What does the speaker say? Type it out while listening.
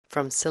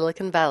From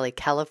Silicon Valley,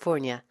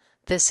 California,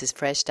 this is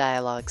Fresh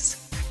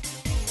Dialogues.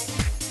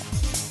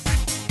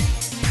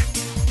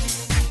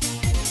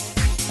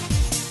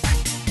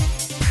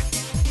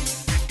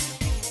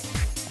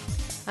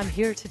 I'm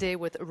here today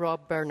with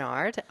Rob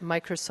Bernard,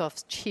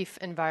 Microsoft's Chief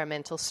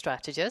Environmental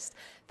Strategist.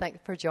 Thank you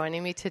for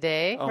joining me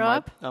today,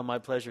 Rob. My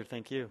pleasure.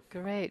 Thank you.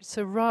 Great.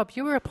 So, Rob,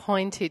 you were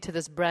appointed to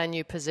this brand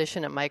new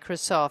position at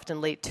Microsoft in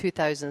late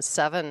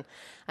 2007.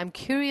 I'm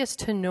curious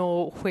to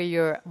know where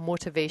your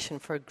motivation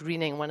for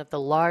greening one of the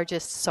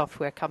largest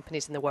software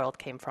companies in the world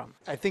came from.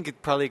 I think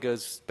it probably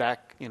goes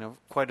back,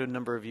 quite a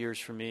number of years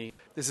for me.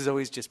 This has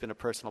always just been a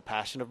personal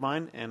passion of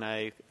mine, and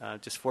I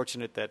just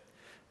fortunate that,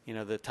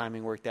 the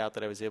timing worked out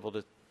that I was able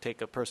to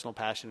take a personal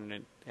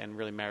passion and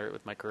really marry it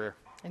with my career.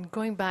 And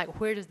going back,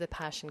 where does the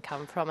passion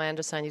come from? I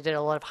understand you did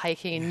a lot of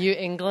hiking in New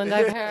England,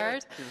 I've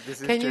heard. This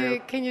is true.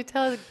 Can you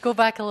go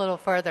back a little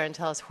further and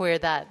tell us where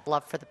that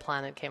love for the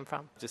planet came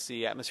from? Just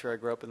the atmosphere I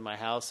grew up in my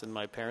house, and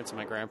my parents and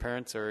my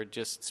grandparents are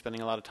just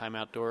spending a lot of time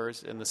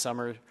outdoors in the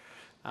summer.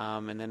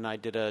 And then I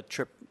did a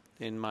trip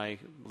in my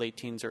late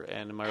teens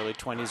and in my early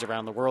 20s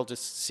around the world,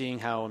 just seeing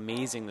how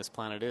amazing this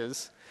planet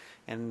is.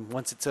 And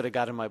once it sort of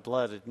got in my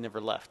blood, it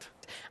never left.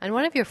 And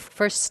one of your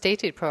first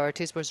stated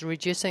priorities was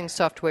reducing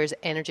software's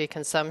energy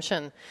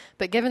consumption.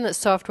 But given that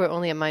software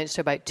only amounts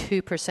to about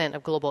 2%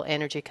 of global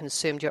energy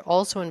consumed, you're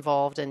also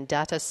involved in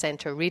data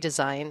center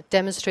redesign,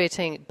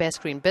 demonstrating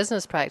best green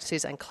business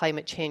practices and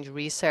climate change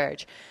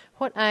research.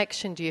 What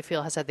action do you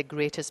feel has had the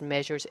greatest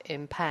measures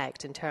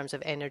impact in terms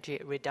of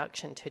energy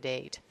reduction to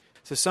date?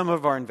 So some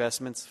of our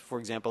investments, for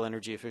example,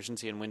 energy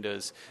efficiency in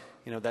Windows,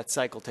 that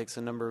cycle takes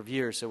a number of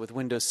years. So with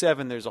Windows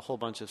 7, there's a whole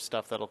bunch of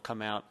stuff that'll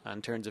come out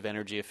in terms of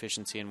energy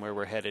efficiency and where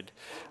we're headed.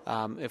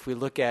 If we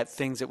look at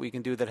things that we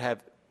can do that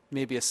have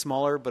maybe a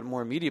smaller but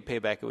more immediate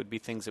payback, it would be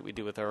things that we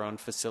do with our own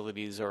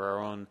facilities or our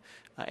own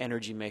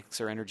energy mix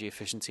or energy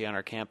efficiency on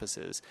our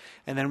campuses.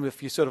 And then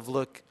if you sort of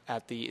look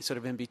at the sort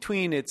of in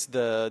between, it's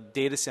the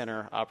data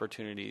center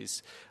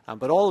opportunities.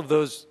 But all of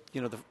those,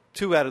 the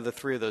 2 out of the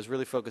 3 of those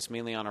really focus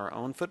mainly on our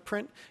own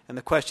footprint. And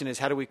the question is,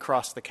 how do we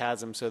cross the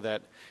chasm so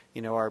that,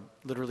 our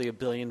literally 1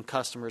 billion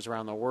customers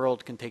around the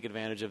world can take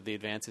advantage of the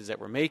advances that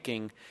we're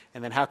making?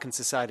 And then how can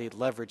society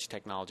leverage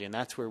technology? And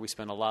that's where we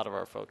spend a lot of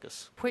our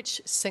focus.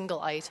 Which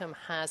single item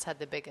has had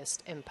the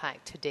biggest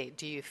impact to date,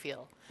 do you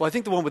feel? Well, I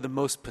think the one with the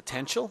most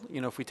potential,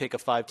 if we take a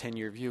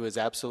 5-10-year view, is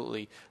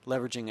absolutely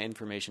leveraging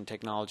information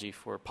technology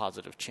for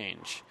positive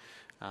change.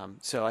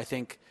 So I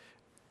think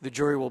the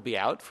jury will be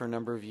out for a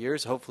number of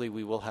years. Hopefully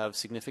we will have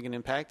significant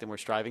impact, and we're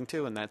striving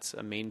to, and that's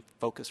a main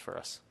focus for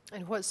us.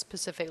 And what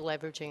specific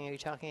leveraging are you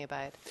talking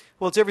about?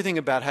 Well, it's everything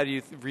about how do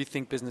you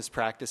rethink business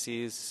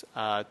practices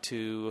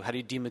to how do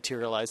you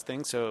dematerialize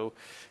things. So,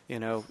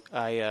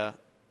 I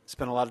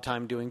spent a lot of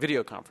time doing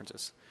video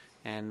conferences,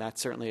 and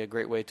that's certainly a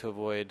great way to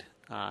avoid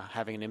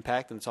having an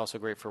impact, and it's also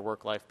great for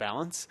work-life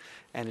balance,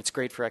 and it's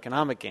great for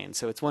economic gain.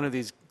 So it's one of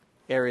these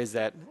areas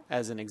that,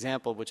 as an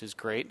example, which is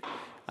great.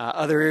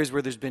 Other areas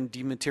where there's been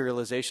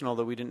dematerialization,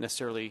 although we didn't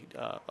necessarily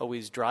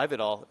always drive it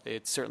all,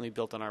 it's certainly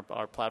built on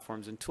our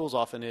platforms and tools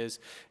often is,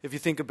 if you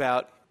think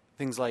about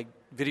things like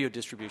video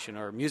distribution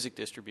or music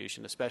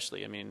distribution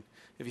especially,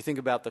 if you think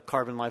about the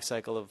carbon life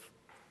cycle of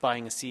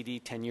buying a CD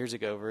 10 years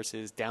ago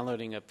versus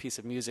downloading a piece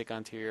of music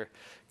onto your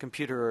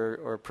computer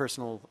or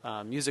personal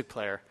music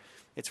player,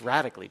 it's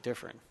radically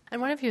different. And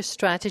one of your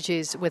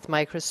strategies with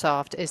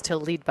Microsoft is to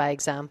lead by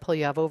example.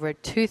 You have over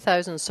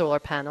 2,000 solar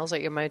panels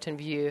at your Mountain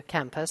View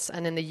campus.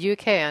 And in the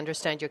UK, I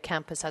understand your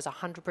campus has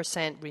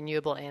 100%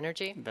 renewable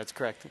energy. That's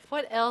correct.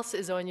 What else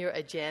is on your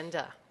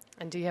agenda?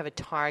 And do you have a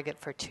target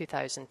for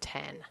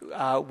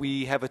 2010?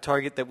 We have a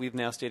target that we've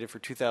now stated for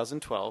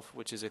 2012,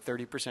 which is a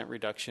 30%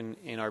 reduction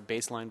in our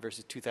baseline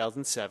versus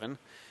 2007.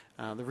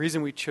 The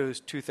reason we chose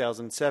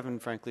 2007,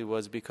 frankly,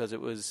 was because it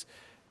was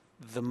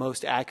the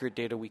most accurate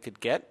data we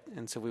could get,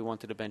 and so we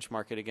wanted to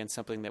benchmark it against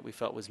something that we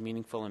felt was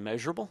meaningful and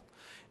measurable.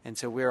 And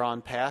so we're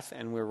on path,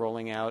 and we're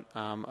rolling out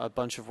a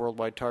bunch of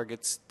worldwide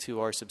targets to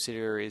our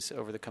subsidiaries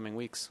over the coming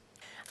weeks.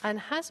 And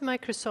has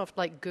Microsoft,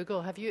 like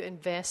Google, have you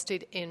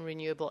invested in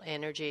renewable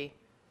energy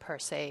per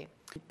se?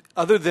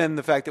 Other than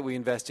the fact that we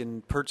invest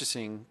in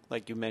purchasing,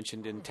 like you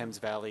mentioned, in Thames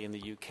Valley in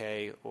the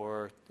UK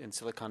or in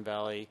Silicon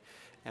Valley,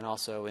 and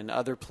also in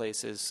other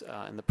places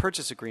in the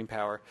purchase of green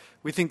power,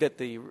 we think that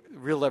the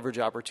real leverage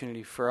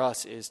opportunity for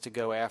us is to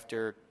go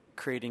after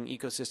creating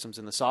ecosystems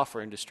in the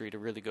software industry to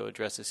really go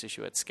address this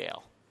issue at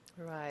scale.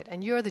 Right.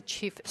 And you're the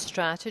chief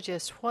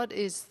strategist. What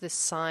is the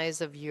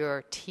size of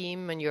your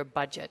team and your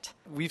budget?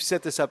 We've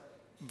set this up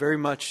very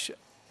much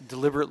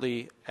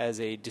deliberately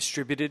as a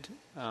distributed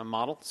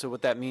model. So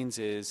what that means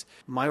is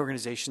my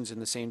organization's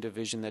in the same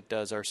division that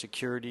does our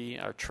security,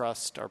 our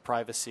trust, our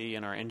privacy,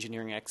 and our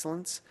engineering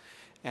excellence.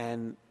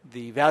 And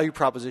the value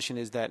proposition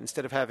is that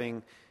instead of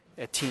having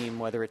a team,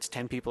 whether it's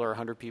 10 people or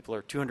 100 people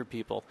or 200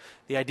 people,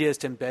 the idea is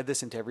to embed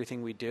this into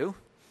everything we do.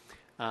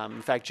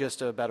 In fact,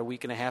 just about a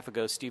week and a half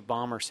ago, Steve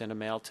Ballmer sent a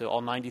mail to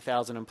all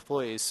 90,000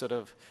 employees sort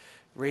of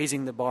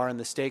raising the bar and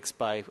the stakes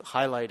by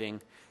highlighting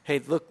hey,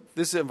 look,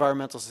 this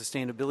environmental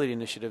sustainability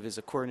initiative is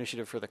a core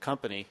initiative for the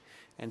company.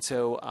 And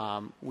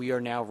so we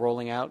are now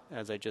rolling out,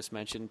 as I just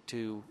mentioned,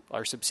 to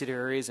our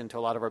subsidiaries and to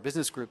a lot of our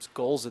business groups,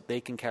 goals that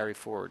they can carry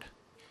forward.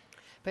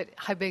 But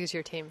how big is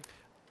your team?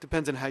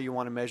 Depends on how you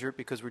want to measure it,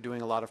 because we're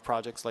doing a lot of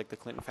projects like the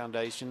Clinton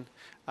Foundation,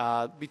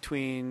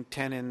 between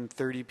 10 and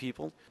 30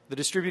 people. The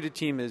distributed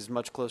team is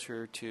much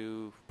closer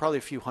to probably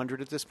a few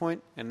hundred at this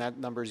point, and that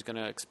number is going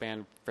to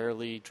expand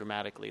fairly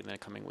dramatically in the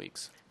coming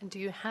weeks. And do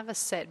you have a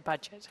set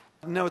budget?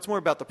 No, it's more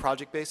about the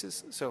project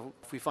basis. So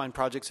if we find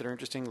projects that are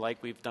interesting,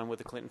 like we've done with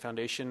the Clinton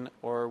Foundation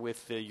or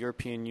with the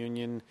European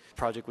Union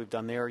project we've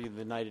done there, or the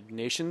United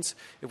Nations,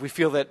 if we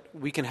feel that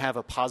we can have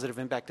a positive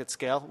impact at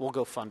scale, we'll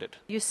go fund it.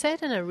 You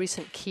said in a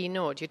recent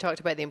keynote, you talked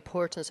about the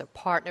importance of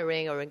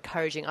partnering or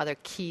encouraging other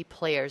key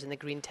players in the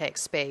green tech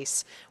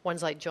space.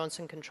 Ones like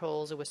Johnson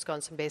Controls, a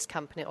Wisconsin-based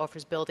company,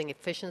 offers building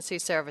efficiency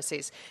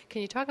services.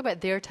 Can you talk about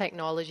their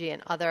technology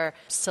and other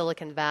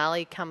Silicon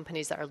Valley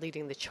companies that are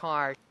leading the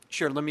charge?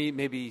 Sure. Let me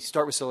maybe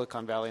start with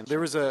Silicon Valley. There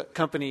was a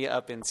company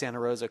up in Santa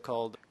Rosa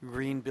called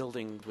Green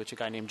Building, which a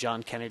guy named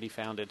John Kennedy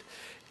founded.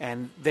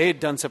 And they had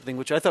done something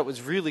which I thought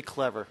was really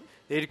clever.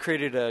 They had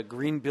created a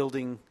green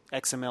building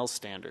XML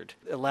standard.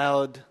 It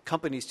allowed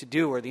companies to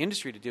do, or the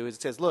industry to do, is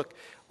it says, look,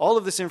 all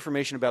of this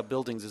information about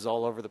buildings is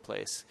all over the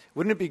place.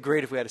 Wouldn't it be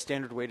great if we had a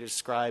standard way to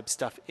describe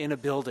stuff in a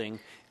building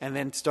and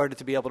then started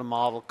to be able to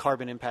model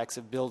carbon impacts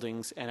of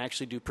buildings and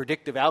actually do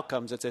predictive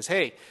outcomes that says,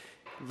 hey,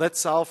 let's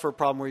solve for a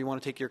problem where you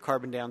want to take your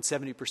carbon down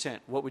 70%.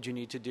 What would you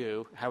need to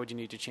do? How would you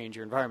need to change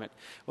your environment?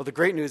 Well, the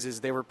great news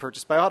is they were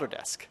purchased by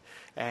Autodesk.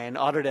 And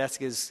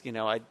Autodesk is,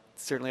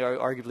 certainly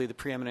arguably the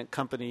preeminent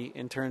company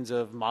in terms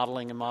of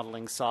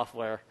modeling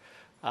software,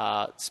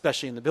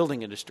 especially in the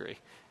building industry.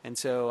 And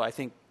so I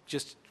think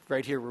just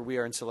right here where we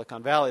are in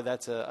Silicon Valley,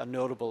 that's a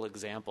notable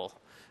example.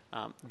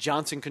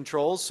 Johnson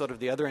Controls, sort of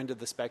the other end of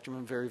the spectrum,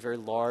 a very, very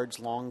large,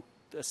 long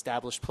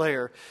established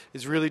player,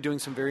 is really doing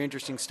some very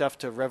interesting stuff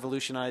to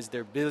revolutionize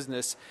their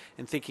business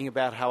and thinking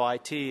about how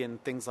IT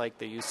and things like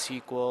they use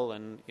SQL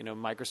and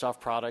Microsoft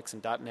products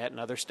and .NET and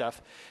other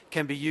stuff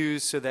can be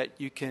used so that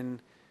you can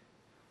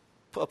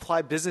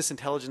apply business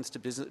intelligence to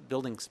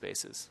building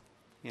spaces.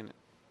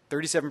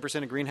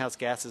 37% of greenhouse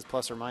gases,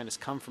 plus or minus,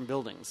 come from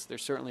buildings.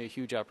 There's certainly a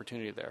huge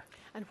opportunity there.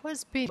 And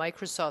what's been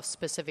Microsoft's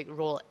specific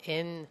role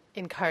in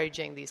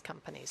encouraging these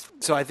companies?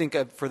 So I think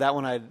for that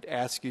one, I'd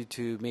ask you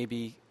to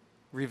maybe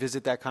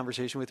revisit that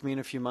conversation with me in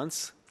a few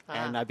months,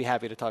 and I'd be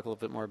happy to talk a little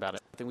bit more about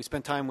it. I think we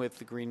spent time with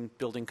the Green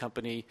Building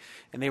Company,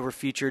 and they were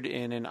featured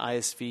in an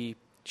ISV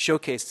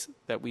showcase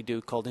that we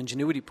do called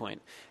Ingenuity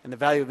Point. And the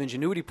value of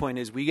Ingenuity Point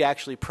is we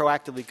actually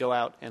proactively go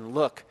out and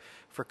look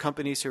for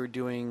companies who are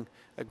doing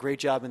a great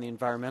job in the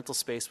environmental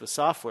space with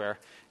software,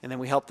 and then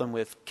we help them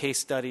with case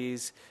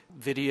studies,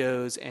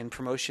 videos, and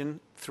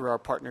promotion through our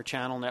partner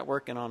channel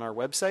network and on our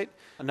website.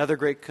 Another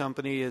great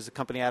company is a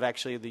company out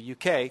actually in the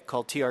UK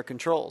called TR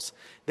Controls.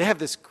 They have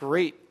this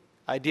great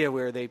idea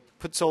where they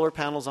put solar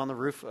panels on the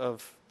roof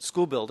of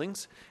school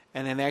buildings,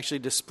 and then they actually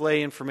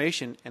display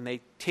information, and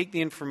they take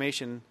the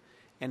information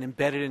and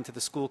embed it into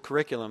the school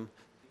curriculum.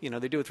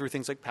 They do it through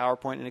things like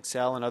PowerPoint and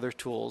Excel and other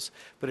tools,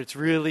 but it's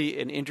really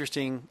an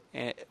interesting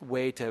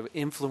way to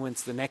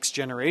influence the next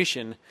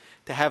generation,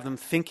 to have them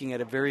thinking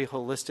at a very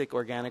holistic,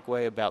 organic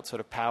way about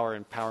sort of power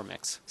and power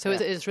mix. So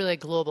it's really a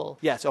global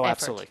effort.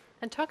 Absolutely.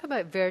 And talk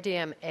about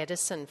Verdium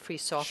Edison free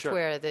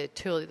software, the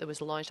tool that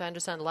was launched, I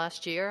understand,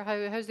 last year.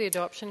 How's the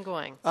adoption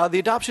going? The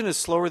adoption is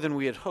slower than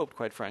we had hoped,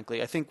 quite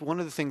frankly. I think one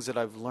of the things that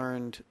I've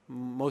learned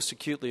most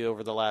acutely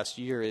over the last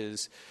year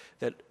is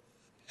that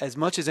as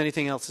much as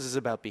anything else, this is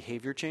about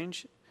behavior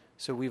change.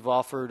 So we've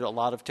offered a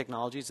lot of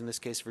technologies. In this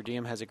case,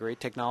 Verdium has a great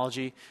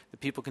technology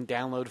that people can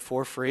download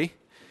for free.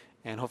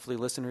 And hopefully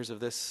listeners of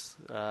this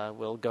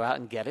will go out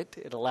and get it.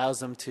 It allows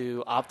them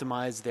to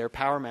optimize their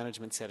power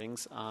management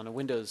settings on a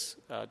Windows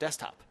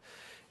desktop.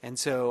 And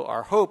so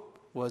our hope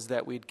was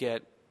that we'd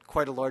get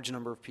quite a large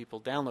number of people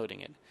downloading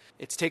it.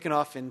 It's taken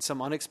off in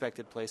some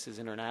unexpected places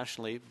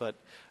internationally, but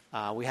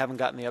we haven't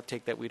gotten the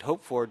uptake that we'd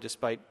hoped for,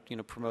 despite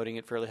promoting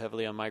it fairly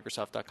heavily on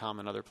Microsoft.com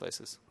and other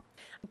places.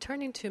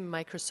 Turning to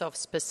Microsoft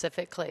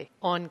specifically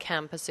on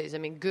campuses, I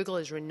mean, Google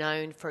is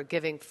renowned for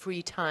giving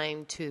free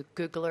time to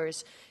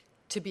Googlers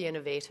to be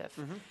innovative.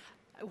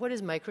 Mm-hmm. What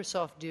is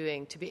Microsoft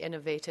doing to be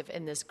innovative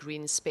in this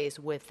green space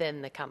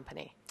within the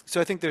company?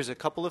 So I think there's a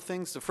couple of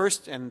things. The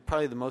first, and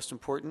probably the most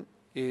important,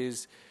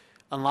 is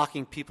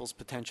unlocking people's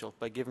potential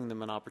by giving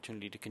them an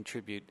opportunity to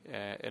contribute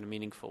in a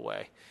meaningful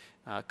way.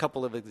 A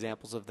couple of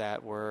examples of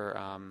that were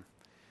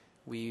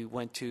we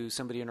went to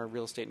somebody in our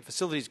real estate and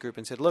facilities group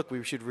and said, look,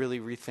 we should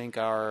really rethink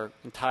our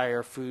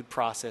entire food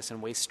process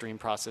and waste stream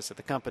process at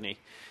the company.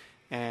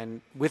 And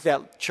with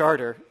that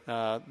charter,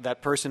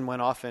 that person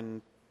went off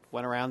and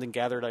went around and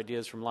gathered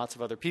ideas from lots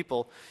of other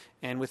people.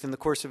 And within the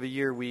course of a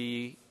year,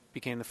 we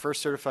became the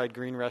first certified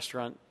green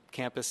restaurant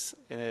campus,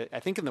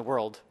 I think, in the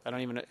world.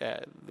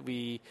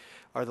 We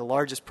are the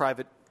largest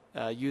private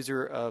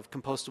user of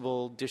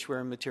compostable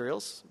dishware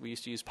materials. We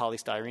used to use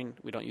polystyrene.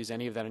 We don't use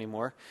any of that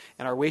anymore.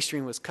 And our waste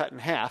stream was cut in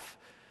half.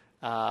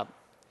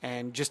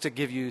 And just to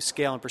give you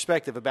scale and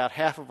perspective, about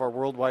half of our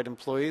worldwide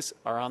employees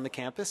are on the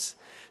campus.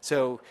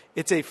 So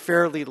it's a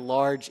fairly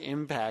large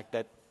impact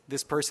that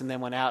this person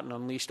then went out and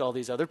unleashed all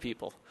these other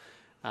people.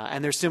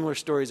 And there's similar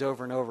stories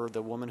over and over.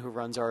 The woman who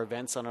runs our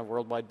events on a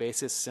worldwide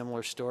basis,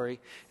 similar story.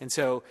 And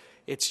so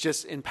it's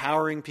just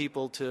empowering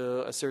people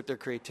to assert their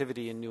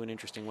creativity in new and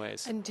interesting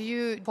ways. And do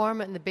you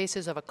form it on the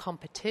basis of a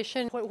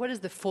competition? What is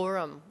the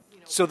forum?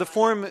 So the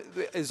forum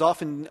is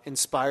often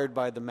inspired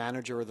by the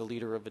manager or the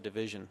leader of a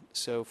division.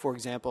 So, for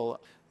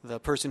example, the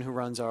person who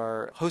runs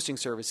our hosting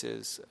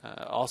services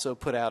also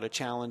put out a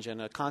challenge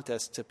and a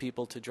contest to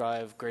people to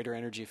drive greater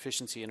energy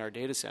efficiency in our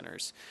data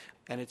centers.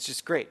 And it's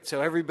just great.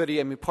 So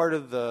everybody, part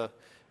of the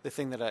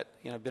thing that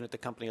I've been at the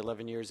company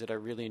 11 years that I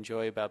really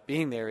enjoy about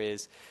being there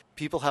is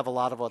people have a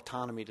lot of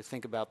autonomy to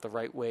think about the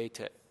right way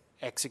to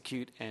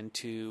execute and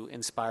to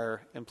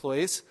inspire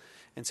employees.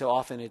 And so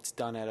often it's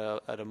done at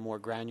a more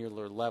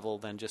granular level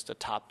than just a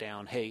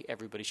top-down, hey,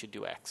 everybody should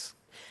do X.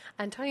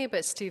 And talking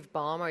about Steve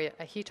Ballmer,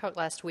 he talked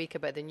last week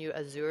about the new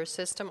Azure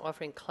system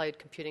offering cloud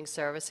computing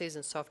services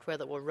and software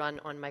that will run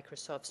on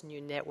Microsoft's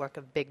new network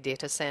of big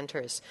data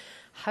centers.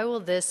 How will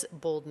this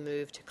bold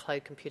move to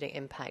cloud computing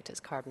impact its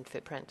carbon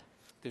footprint?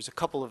 There's a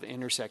couple of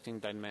intersecting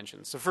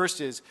dimensions. The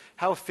first is,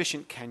 how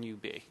efficient can you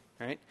be?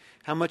 Right?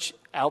 How much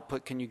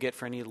output can you get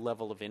for any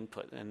level of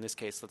input? In this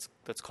case,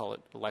 let's call it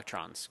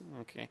electrons.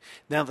 Okay.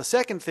 Now the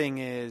second thing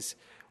is,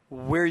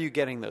 where are you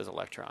getting those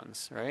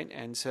electrons? Right?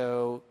 And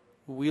so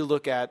we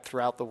look at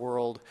throughout the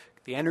world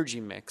the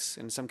energy mix.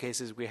 In some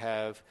cases, we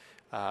have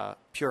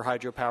pure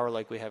hydropower,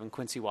 like we have in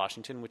Quincy,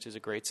 Washington, which is a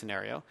great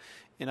scenario.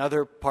 In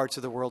other parts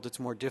of the world, it's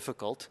more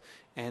difficult,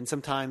 and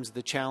sometimes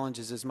the challenge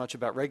is as much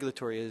about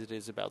regulatory as it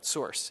is about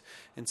source.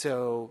 And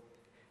so,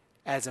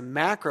 as a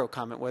macro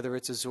comment, whether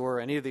it's Azure or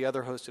any of the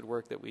other hosted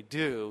work that we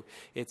do,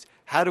 it's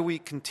how do we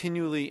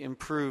continually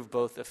improve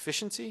both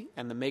efficiency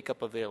and the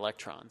makeup of the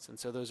electrons? And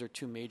so those are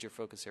two major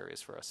focus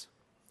areas for us.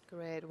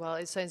 Great. Well,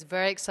 it sounds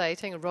very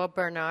exciting. Rob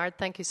Bernard,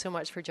 thank you so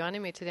much for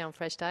joining me today on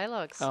Fresh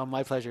Dialogues. Oh,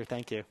 my pleasure.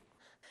 Thank you.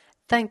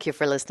 Thank you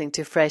for listening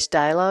to Fresh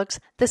Dialogues.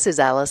 This is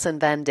Alison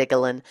van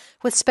Diggelen,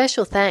 with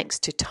special thanks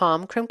to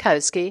Tom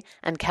Kromkowski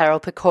and Carol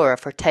Pecora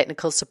for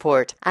technical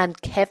support,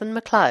 and Kevin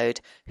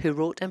MacLeod, who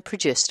wrote and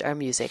produced our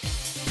music.